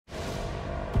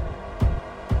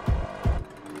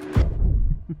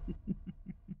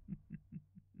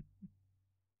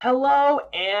Hello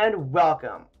and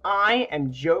welcome. I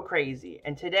am Joe Crazy,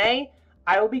 and today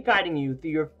I will be guiding you through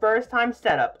your first time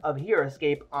setup of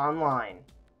heroScape Online.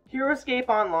 heroScape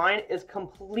Online is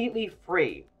completely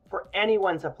free for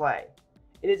anyone to play.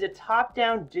 It is a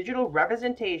top-down digital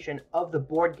representation of the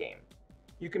board game.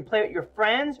 You can play with your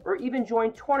friends or even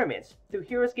join tournaments through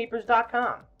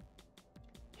heroScapers.com.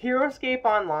 heroScape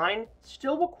Online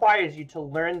still requires you to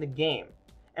learn the game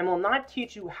and will not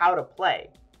teach you how to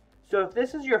play. So if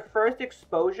this is your first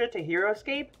exposure to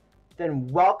heroScape, then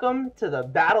welcome to the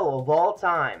battle of all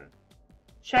time.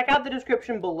 Check out the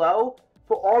description below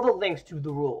for all the links to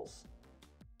the rules.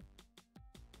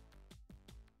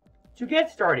 To get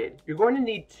started, you're going to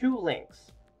need two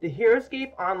links, the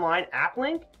heroScape Online app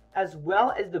link as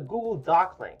well as the Google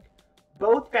Doc link,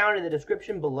 both found in the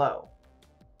description below.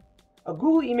 A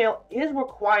Google email is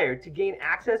required to gain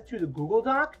access to the Google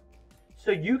Doc,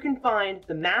 so you can find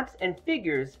the maps and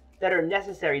figures that are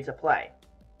necessary to play.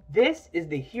 This is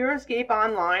the heroScape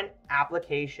Online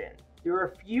application. There are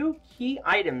a few key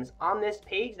items on this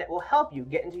page that will help you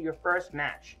get into your first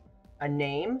match. A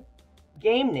name,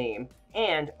 game name,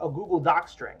 and a Google Doc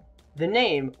string. The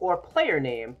name or player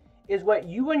name is what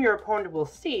you and your opponent will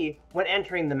see when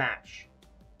entering the match.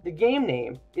 The game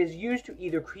name is used to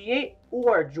either create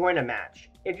or join a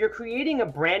match. If you're creating a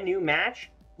brand new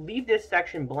match, leave this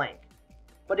section blank.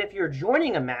 But if you're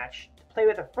joining a match to play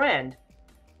with a friend,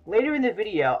 later in the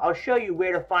video I'll show you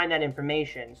where to find that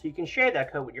information so you can share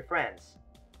that code with your friends.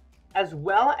 As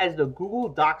well as the Google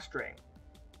Doc string.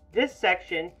 This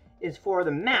section is for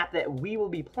the map that we will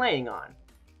be playing on.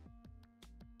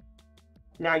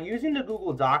 Now, using the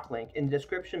Google Doc link in the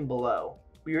description below,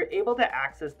 we are able to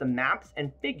access the maps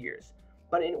and figures,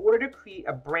 but in order to create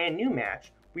a brand new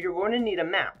match, we are going to need a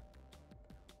map.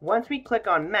 Once we click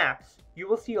on Maps, you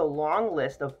will see a long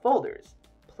list of folders.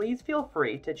 Please feel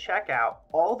free to check out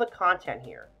all the content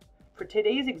here. For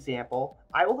today's example,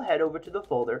 I will head over to the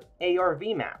folder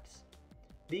ARV Maps.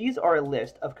 These are a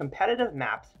list of competitive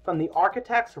maps from the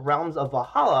Architects Realms of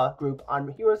Valhalla group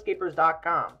on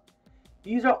heroScapers.com.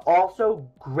 These are also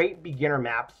great beginner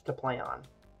maps to play on.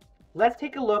 Let's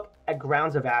take a look at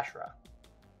Grounds of Ashra.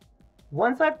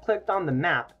 Once I've clicked on the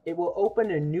map, it will open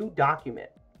a new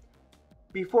document.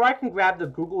 Before I can grab the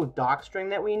Google Doc string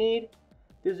that we need,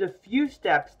 there's a few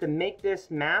steps to make this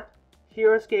map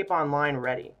heroScape Online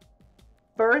ready.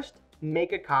 First,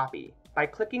 make a copy by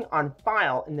clicking on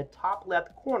File in the top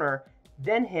left corner,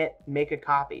 then hit Make a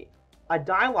Copy. A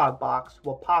dialog box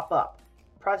will pop up.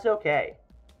 Press OK.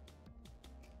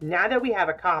 Now that we have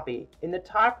a copy, in the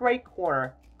top right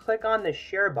corner, click on the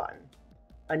Share button.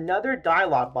 Another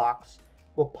dialog box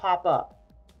will pop up.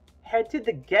 Head to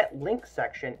the Get Link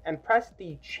section and press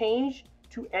the Change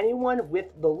to Anyone with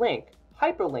the Link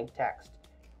hyperlink text.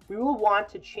 We will want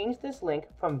to change this link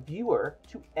from Viewer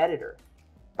to Editor.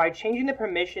 By changing the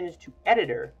permissions to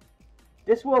Editor,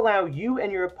 this will allow you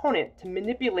and your opponent to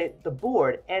manipulate the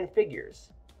board and figures.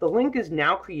 The link is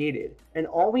now created, and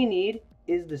all we need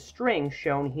is the string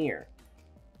shown here.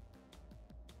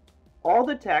 All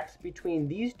the text between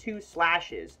these two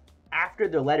slashes after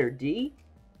the letter D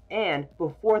and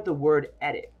before the word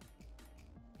edit.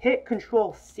 Hit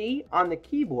Ctrl+C on the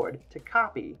keyboard to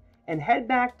copy and head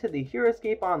back to the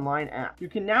heroScape Online app. You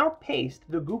can now paste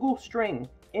the Google string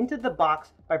into the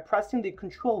box by pressing the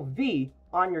Ctrl+V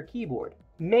on your keyboard.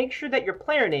 Make sure that your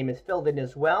player name is filled in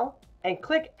as well and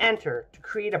click Enter to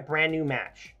create a brand new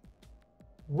match.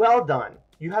 Well done!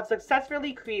 You have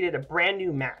successfully created a brand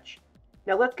new match.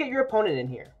 Now let's get your opponent in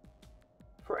here.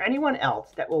 For anyone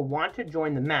else that will want to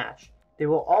join the match, they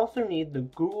will also need the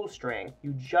Google string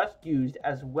you just used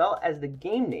as well as the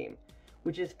game name,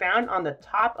 which is found on the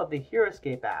top of the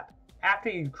heroScape app after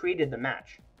you created the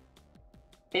match,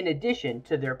 in addition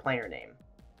to their player name.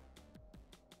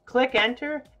 Click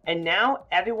Enter, and now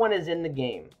everyone is in the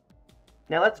game.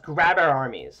 Now let's grab our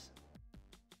armies.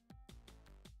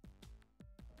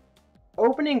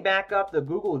 Opening back up the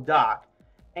Google Doc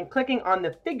and clicking on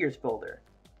the Figures folder.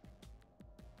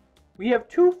 We have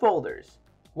two folders,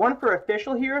 one for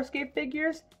official heroScape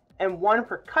figures and one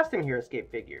for custom heroScape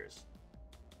figures.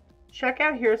 Check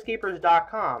out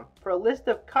heroScapers.com for a list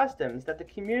of customs that the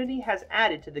community has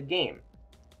added to the game.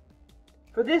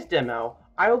 For this demo,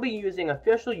 I will be using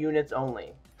official units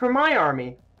only. For my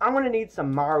army, I'm going to need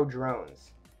some Maro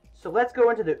drones. So let's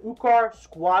go into the Ukar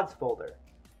Squads folder.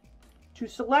 To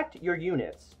select your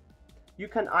units, you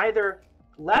can either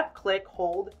left click,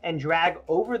 hold, and drag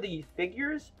over the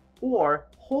figures, or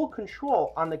hold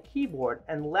Control on the keyboard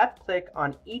and left click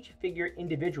on each figure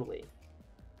individually.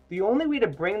 The only way to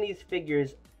bring these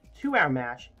figures to our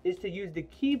match is to use the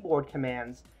keyboard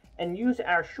commands and use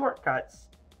our shortcuts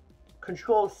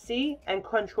Control C and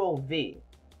Control V.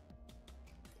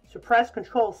 So press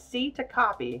Control C to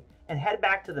copy and head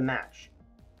back to the match.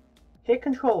 Hit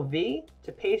Control V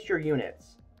to paste your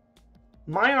units.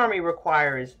 My army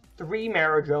requires 3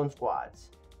 Marrow drone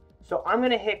squads, so I'm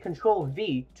going to hit Control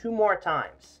V 2 more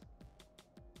times.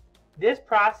 This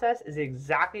process is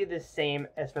exactly the same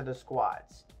as for the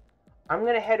squads. I'm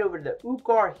going to head over to the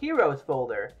Utgard Heroes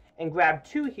folder and grab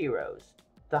 2 heroes,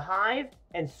 the Hive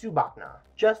and Subakna.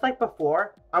 Just like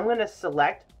before, I'm going to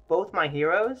select both my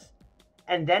heroes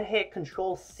and then hit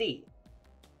Control C.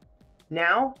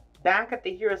 Now, back at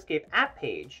the heroScape app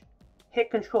page,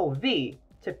 hit Control V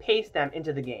to paste them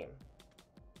into the game.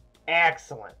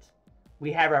 Excellent.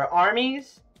 We have our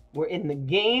armies, we're in the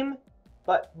game,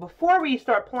 but before we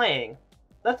start playing,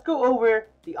 let's go over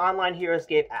the online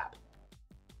heroScape app.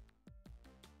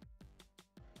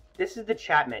 This is the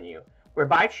chat menu, where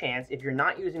by chance, if you're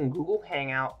not using Google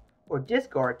Hangout or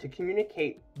Discord to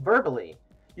communicate verbally,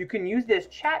 you can use this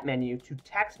chat menu to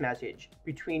text message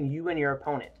between you and your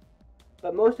opponent.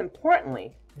 But most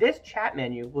importantly, this chat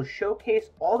menu will showcase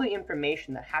all the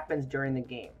information that happens during the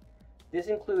game. This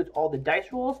includes all the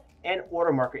dice rolls and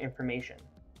order marker information.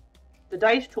 The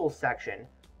Dice Tools section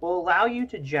will allow you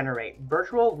to generate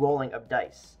virtual rolling of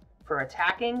dice for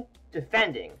attacking,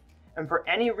 defending, and for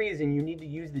any reason you need to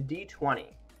use the D20.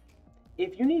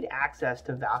 If you need access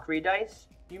to Valkyrie dice,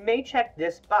 you may check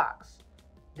this box.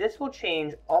 This will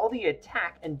change all the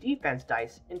attack and defense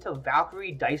dice into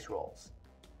Valkyrie dice rolls.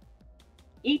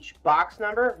 Each box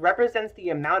number represents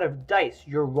the amount of dice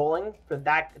you're rolling for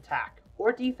that attack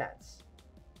or defense.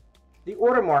 The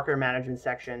order marker management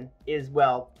section is,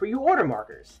 well, for your order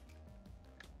markers.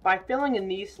 By filling in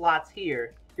these slots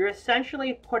here, you're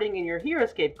essentially putting in your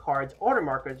heroScape cards order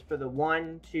markers for the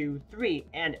 1, 2, 3,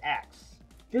 and X.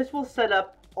 This will set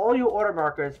up all your order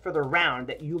markers for the round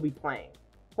that you'll be playing.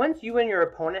 Once you and your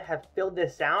opponent have filled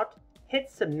this out, hit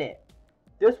Submit.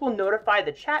 This will notify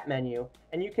the chat menu,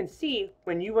 and you can see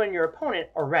when you and your opponent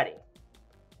are ready.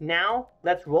 Now,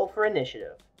 let's roll for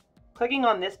initiative. Clicking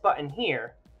on this button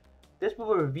here, this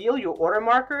will reveal your order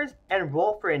markers and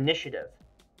roll for initiative.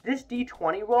 This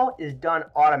D20 roll is done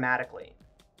automatically.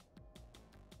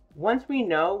 Once we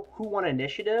know who won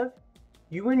initiative,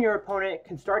 you and your opponent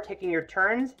can start taking your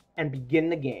turns and begin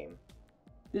the game.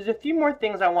 There's a few more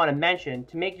things I want to mention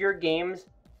to make your games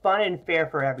fun and fair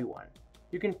for everyone.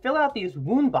 You can fill out these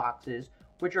wound boxes,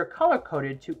 which are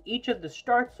color-coded to each of the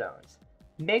start zones.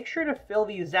 Make sure to fill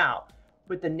these out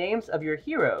with the names of your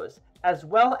heroes, as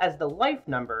well as the life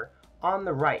number on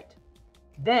the right.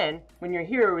 Then, when your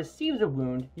hero receives a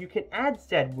wound, you can add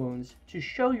said wounds to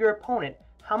show your opponent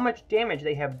how much damage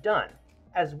they have done,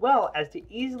 as well as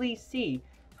to easily see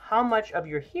how much of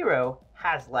your hero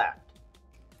has left.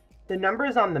 The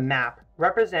numbers on the map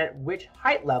represent which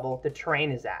height level the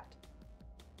terrain is at.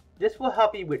 This will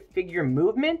help you with figure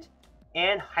movement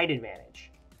and height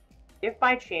advantage. If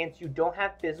by chance you don't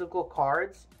have physical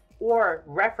cards or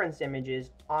reference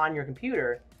images on your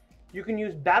computer, you can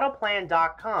use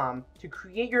BattlePlan.com to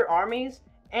create your armies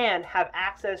and have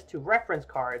access to reference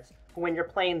cards for when you're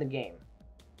playing the game.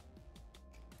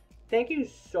 Thank you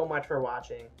so much for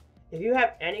watching. If you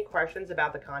have any questions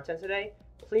about the content today,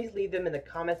 please leave them in the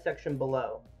comment section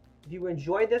below. If you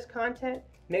enjoyed this content,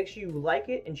 make sure you like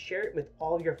it and share it with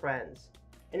all of your friends.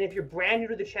 And if you're brand new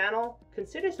to the channel,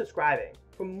 consider subscribing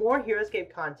for more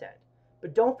heroScape content.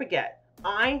 But don't forget,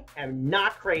 I am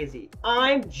not crazy.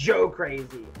 I'm Joe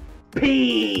Crazy.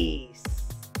 Peace!